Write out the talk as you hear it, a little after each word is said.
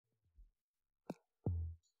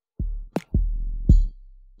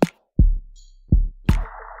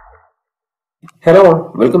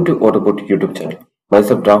Hello, welcome to AutoBot YouTube channel.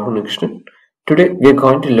 Myself Rahul. Today we are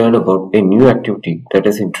going to learn about a new activity that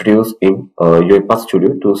is introduced in UiPath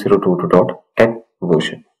Studio 2022.10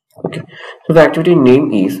 version. Okay, so the activity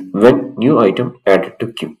name is when new item added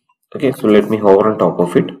to queue. Okay, so let me hover on top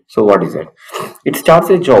of it. So what is that? It starts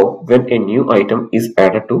a job when a new item is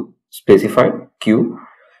added to specified queue.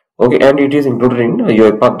 Okay, and it is included in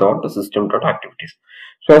UiPath.system.activities.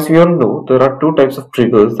 So as we all know, there are two types of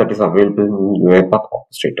triggers that is available in UiPath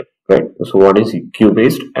orchestrator, right? So one is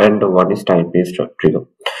queue-based and one is time-based trigger.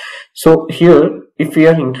 So here, if we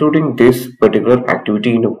are including this particular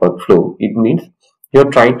activity in a workflow, it means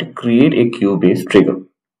you're trying to create a queue-based trigger.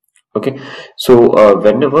 Okay, so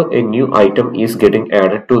whenever a new item is getting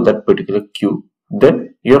added to that particular queue,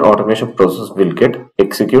 then your automation process will get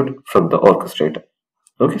executed from the orchestrator.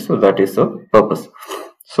 Okay, so that is the purpose.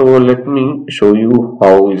 So let me show you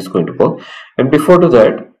how it is going to work. And before to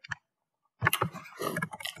that,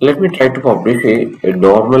 let me try to publish a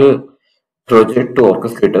normal project to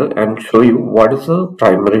orchestrator and show you what is the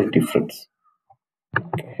primary difference.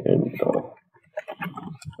 And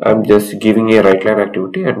I'm just giving a right line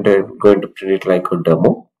activity and I'm going to treat it like a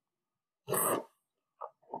demo.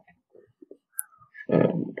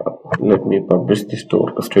 And let me publish this to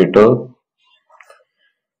orchestrator.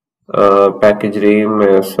 Package name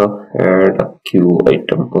as add queue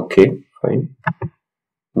item. Okay, fine.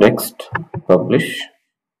 Next, publish.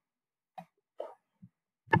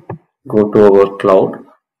 Go to our cloud.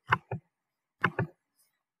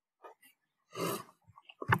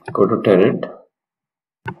 Go to tenant,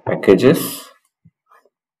 packages.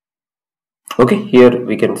 Okay, here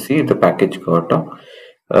we can see the package got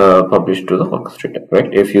published to the orchestrator,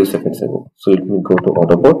 right? A few seconds ago. So let me go to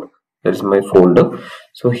AutoBot. That is my folder.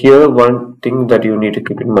 So here one thing that you need to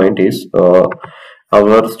keep in mind is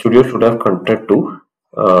our studio should have connected to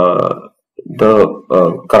the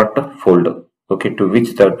correct folder, okay, to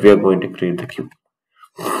which that we are going to create the queue.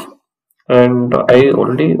 And I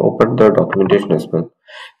already opened the documentation as well.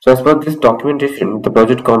 So as per this documentation, the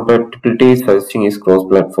project compatibility is suggesting is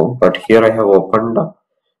cross-platform, but here I have opened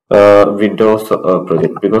Windows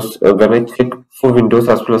project because when I check for Windows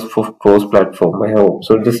as well as for cross-platform, I have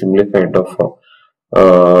observed the similar kind of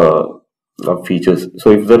features.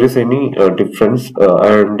 So if there is any difference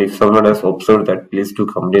and if someone has observed that, please do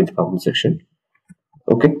comment in the comment section.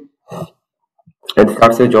 Okay. And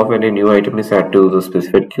starts a job when a new item is added to the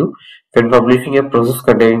specified queue. When publishing a process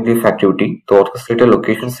containing this activity, the orchestrator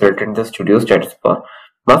location selected in the studio status bar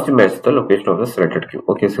must match the location of the selected queue.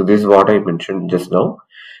 Okay, so this is what I mentioned just now.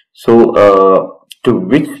 So to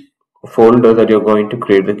which folder that you're going to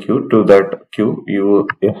create the queue, to that queue you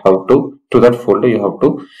have to that folder you have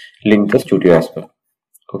to link the studio as well.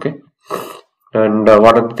 Okay. And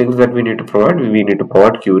what are the things that we need to provide? We need to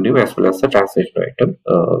provide queue name as well as the translation item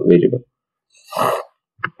variable.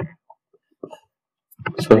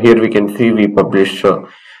 So here we can see we publish the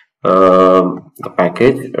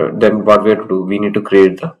package. Then what we have to do, we need to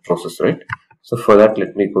create the process, right? So for that,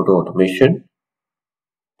 let me go to automation,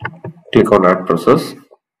 click on add process,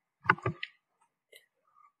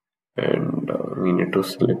 and we need to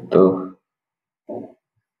select the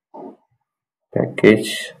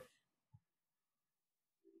package.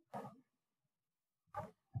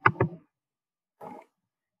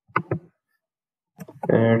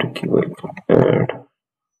 Add queue item, add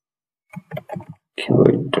queue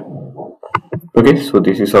item. Okay, so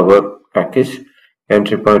this is our package.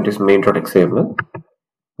 Entry point is main.xml.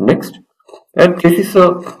 Next, and this is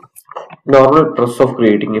a normal process of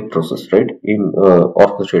creating a process, right, in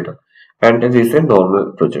orchestrator, and this is a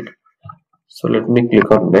normal project. So let me click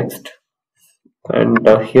on next, and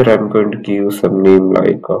here I'm going to give some name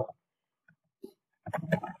like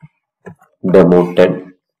demo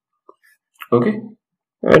 10. Okay,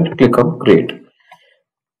 and click on create.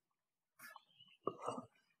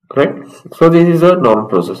 Right, so this is a normal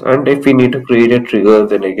process, and if we need to create a trigger,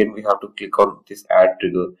 then again we have to click on this add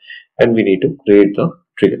trigger and we need to create the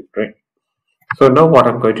trigger, right? So now what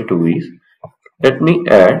I'm going to do is, let me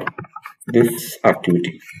add this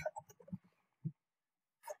activity,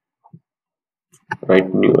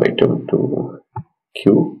 write new item to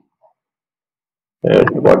queue, and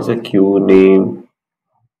what's the queue name?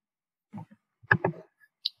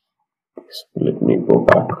 So let me go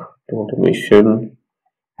back to automation.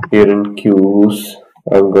 Here in queues,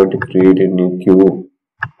 I'm going to create a new queue,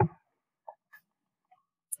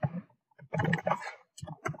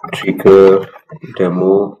 trigger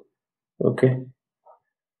demo. Okay,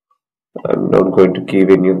 I'm not going to give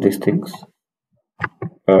any of these things.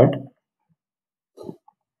 Add.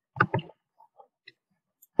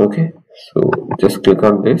 Okay, so just click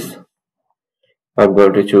on this, I'm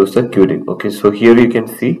going to choose the queuing. Okay, so here you can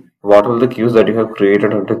see what all the queues that you have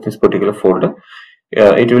created under this particular folder.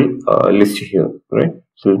 It will list here, right?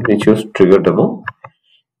 So let me choose trigger demo,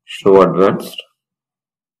 show advanced,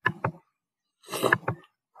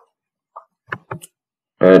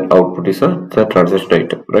 and output is the transaction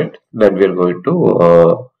item, right? That we are going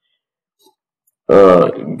to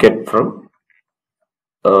get from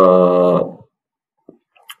uh,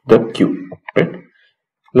 the queue, right?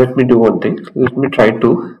 Let me do one thing. Let me try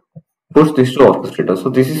to push this to orchestrator. So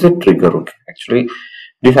this is a trigger. Okay, actually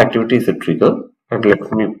this activity is a trigger, and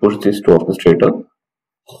let me push this to orchestrator.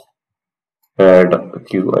 Add a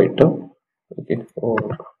queue item. Okay,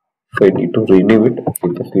 or if I need to rename it,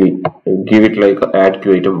 okay, give it like add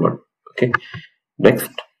queue item 1. Okay,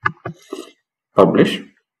 next publish.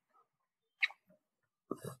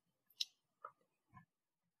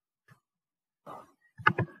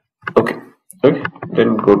 Okay, okay,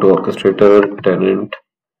 then go to orchestrator, tenant,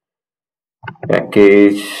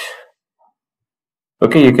 package.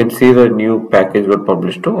 Okay, you can see the new package got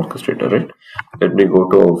published to orchestrator, right? Let me go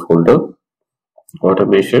to our folder,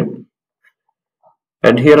 automation,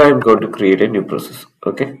 and here I am going to create a new process.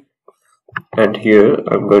 Okay, and here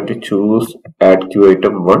I'm going to choose add queue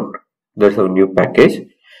item 1. There's a new package,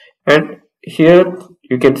 and here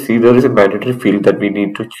you can see there is a mandatory field that we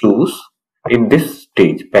need to choose in this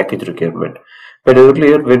stage, package requirement. But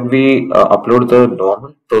earlier when we upload the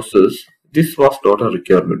normal process, this was not a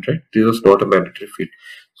requirement, right? This was not a mandatory field.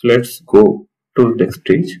 So let's go to the next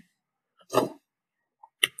stage.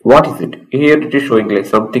 What is it? Here it is showing like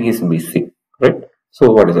something is missing, right?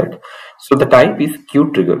 So what is that? So the type is queue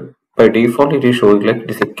trigger. By default it is showing like it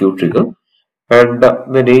is a queue trigger, and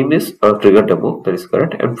the name is trigger demo, that is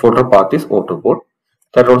correct, and folder path is AutoBot.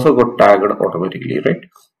 That also got tagged automatically, right?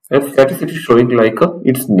 And status it is showing like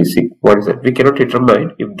it's missing. What is that? We cannot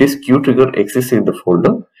determine if this queue trigger exists in the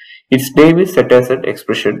folder. Its name is set as an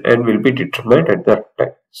expression and will be determined at that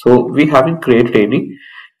time. So we haven't created any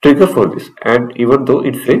trigger for this, and even though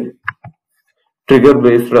it's a trigger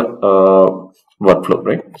based workflow,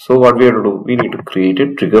 right? So what we have to do, we need to create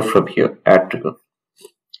a trigger from here, add trigger.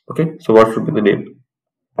 Okay, so what should be the name?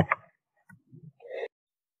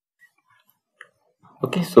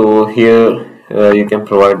 Okay, so here you can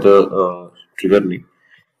provide the trigger name.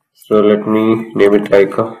 So let me name it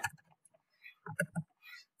like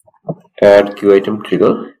add queue item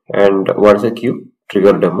trigger, and what is a queue?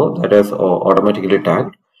 Trigger demo, that is automatically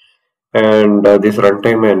tagged, and this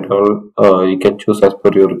runtime and all you can choose as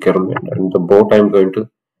per your requirement, and the bot I'm going to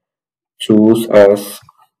choose as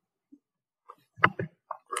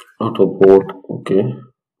AutoBot. Okay,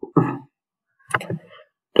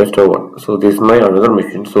 tester 1. So this is my another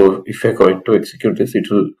machine, so if I'm going to execute this, it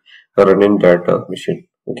will run in that machine.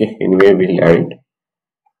 Okay, anyway we'll add it.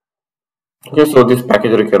 Okay, so this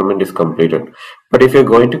package requirement is completed. But if you're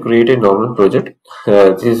going to create a normal project,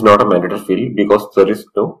 this is not a mandatory field because there is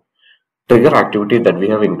no trigger activity that we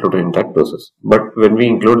have included in that process. But when we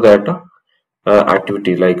include that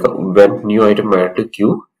activity, like when new item added to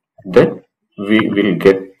queue, then we will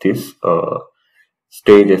get this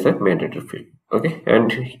stage as a mandatory field. Okay,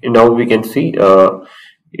 and now we can see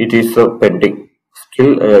it is pending.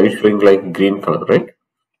 Still, it's showing like green color, right?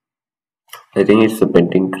 I think it's a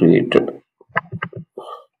pending created.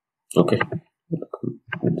 Okay,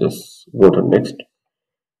 just go to next.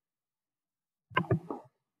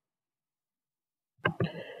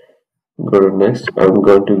 Go to next. I'm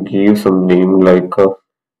going to give some name like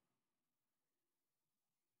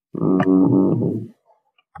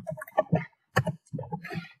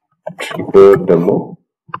trigger demo.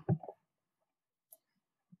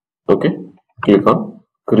 Okay, click on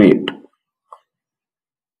create.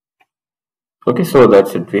 Okay, so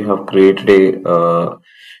that's it. We have created a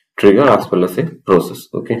trigger as well as a process.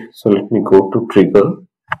 Okay, so let me go to trigger.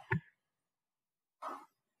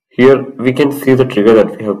 Here we can see the trigger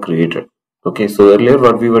that we have created. Okay, so earlier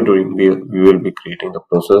what we were doing, we will be creating the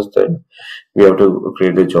process, then we have to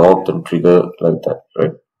create the job, then trigger, like that,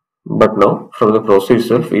 right? But now from the process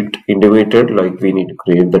itself, it intimated like we need to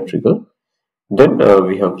create the trigger. Then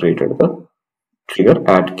we have created the trigger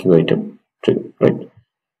add queue item trigger, right?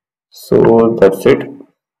 So that's it.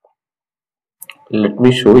 Let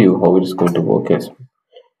me show you how it is going to work as well.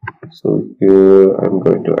 So here I'm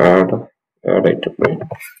going to add item, right?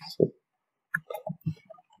 So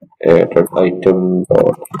add item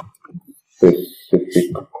dot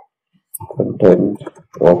specific content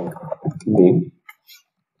of name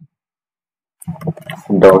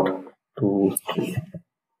dot to string.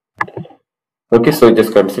 Okay, so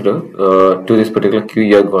just consider to this particular queue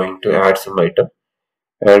you are going to add some item,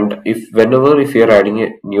 And if you are adding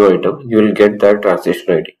a new item, you will get that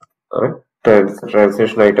transaction ID. Alright,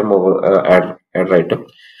 transaction item over add item,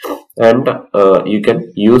 and you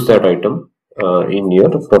can use that item in your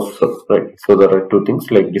processor, right? So there are two things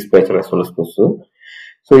like dispatcher as well as processor.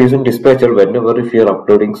 So using dispatcher, whenever if you are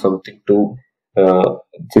uploading something to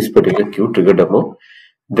this particular queue trigger demo,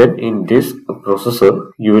 then in this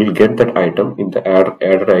processor you will get that item in the add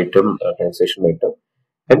item transaction item,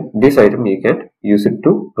 and this item you can use it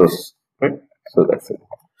to process, right? So that's it.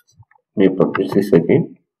 We publish this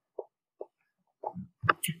again.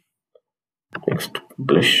 Next,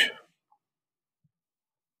 publish.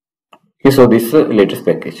 Okay, so this is the latest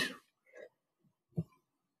package.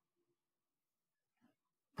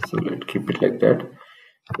 So let's keep it like that.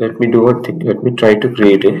 Let me do one thing. Let me try to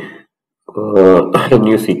create a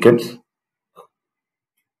new sequence.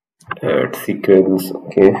 Add sequence.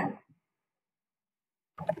 Okay.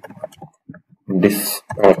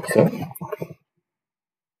 Dispatcher.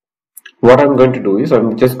 What I'm going to do is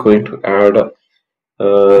I'm just going to add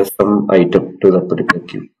some item to that particular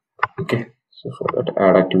queue. Okay. So for that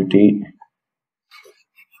add activity,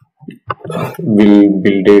 we'll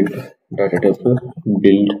build it data table.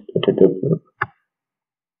 Build data table.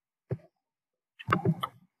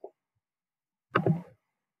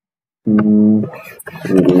 We'll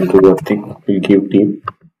go to the thing. We'll give team.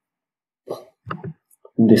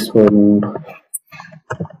 This one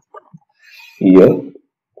here.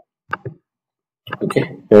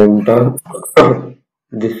 Okay, and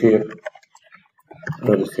this here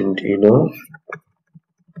Argentina,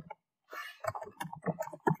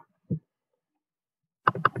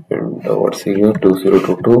 and what's here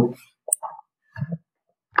 2022.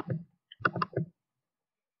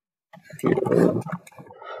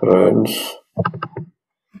 France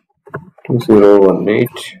 2018,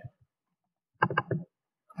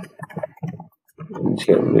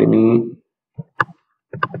 Germany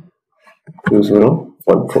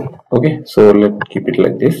 2014. Okay, so let's keep it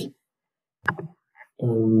like this.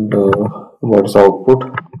 And what's output?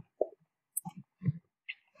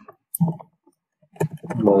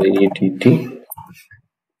 My ETT.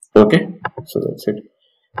 Okay, so that's it.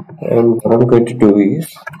 And what I'm going to do is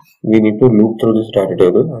we need to loop through this data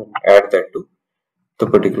table and add that to the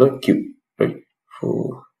particular queue, right?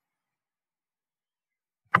 For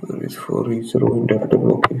each row in data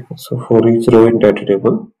table. Okay, so for each row in data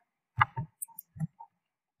table,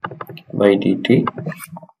 my dt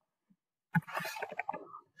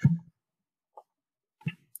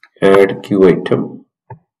add queue item,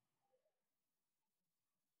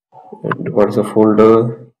 and what's the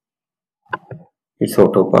folder? It's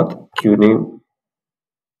AutoBot. Queue name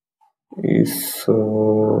is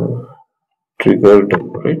trigger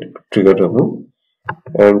demo, right? Trigger demo,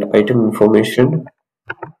 and item information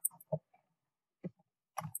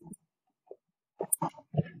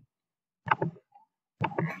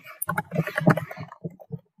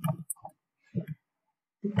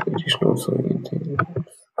it is not so anything.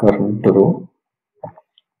 Current row,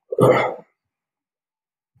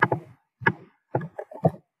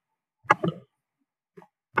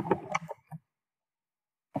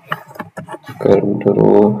 current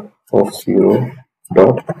row of 0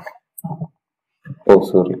 dot. Oh,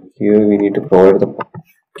 sorry. Here we need to provide the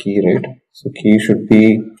key, right? So key should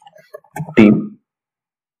be team,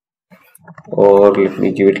 or let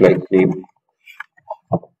me give it like name.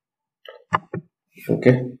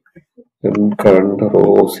 Okay. Then current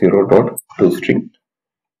row 0 dot to string,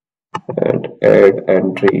 and add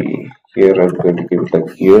entry. Here I'm going to give it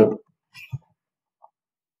like here.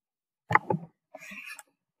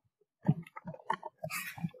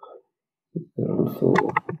 Also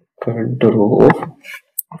current row of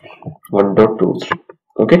 1.23.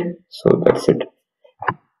 Okay, so that's it.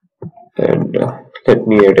 And let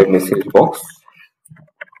me add a message box.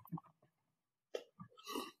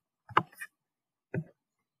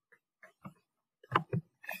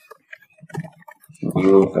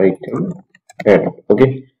 New item add.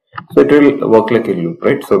 Okay, so it will work like a loop,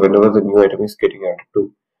 right? So whenever the new item is getting added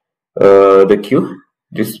to the queue,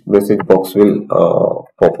 this message box will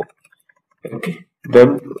pop up. Okay,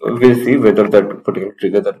 then we'll see whether that particular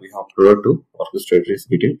trigger that we have uploaded to orchestrator is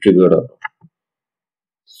getting triggered or not.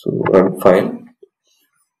 So run file.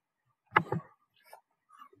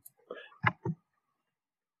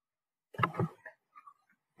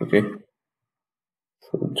 Okay,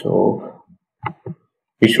 so job,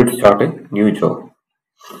 we should start a new job.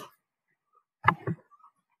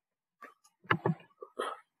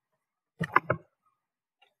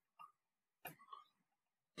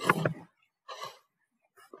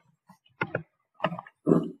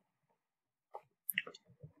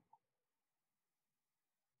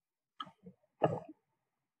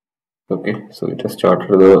 Okay, so it has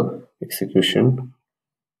started the execution.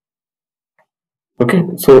 Okay,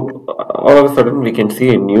 so all of a sudden we can see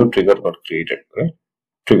a new trigger got created, right?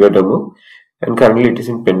 Trigger demo, and currently it is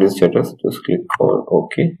in pending status. Just click on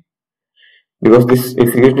OK, because this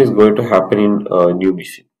execution is going to happen in a new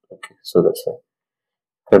machine. Okay, so that's why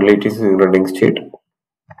currently it is in running state.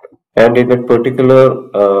 And in that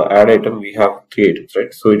particular add item, we have 3 items,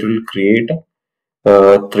 right? So it will create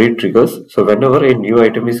 3 triggers. So whenever a new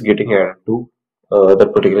item is getting added to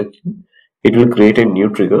that particular queue, it will create a new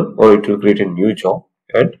trigger or it will create a new job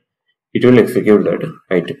and it will execute that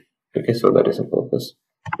item. Okay, so that is a purpose.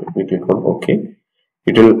 Let me click on OK.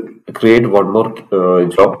 It will create one more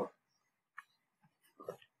job.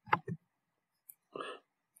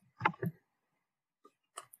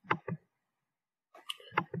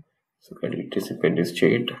 So it is appended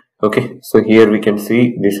state. Okay, so here we can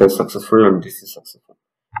see this is successful and this is successful.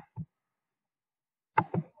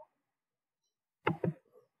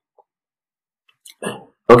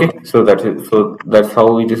 Okay, so that's it. So that's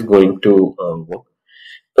how it is going to work.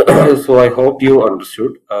 So I hope you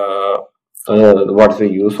understood what's the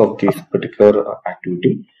use of this particular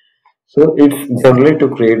activity. So it's generally to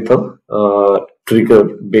create the trigger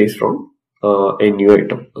based on a new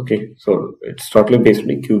item. Okay, so it's totally based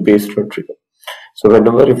on a queue based on trigger. So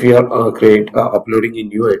whenever if you are uploading a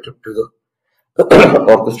new item to the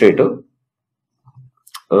orchestrator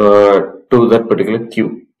to that particular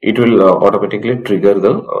queue, it will automatically trigger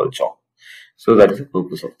the job. So that is the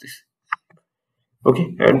purpose of this.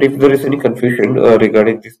 Okay, and if there is any confusion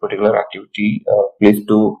regarding this particular activity, please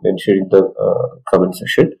do mention in the comment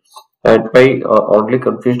section. And my only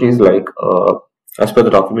confusion is like, as per the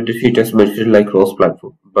documentation, it has mentioned like cross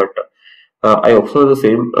platform, but I observe the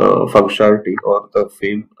same functionality or the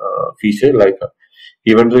same feature, like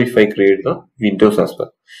even though if I create the Windows as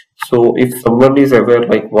well. So if someone is aware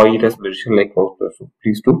like why it has mentioned like cross platform,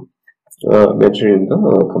 please do mention in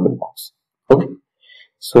the comment box. Okay.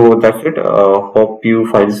 So that's it. Hope you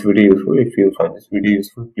find this video useful. If you find this video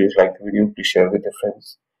useful, please like the video, please share with your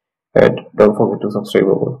friends, and don't forget to subscribe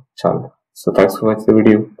our channel. So thanks for watching the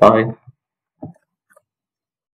video. Bye.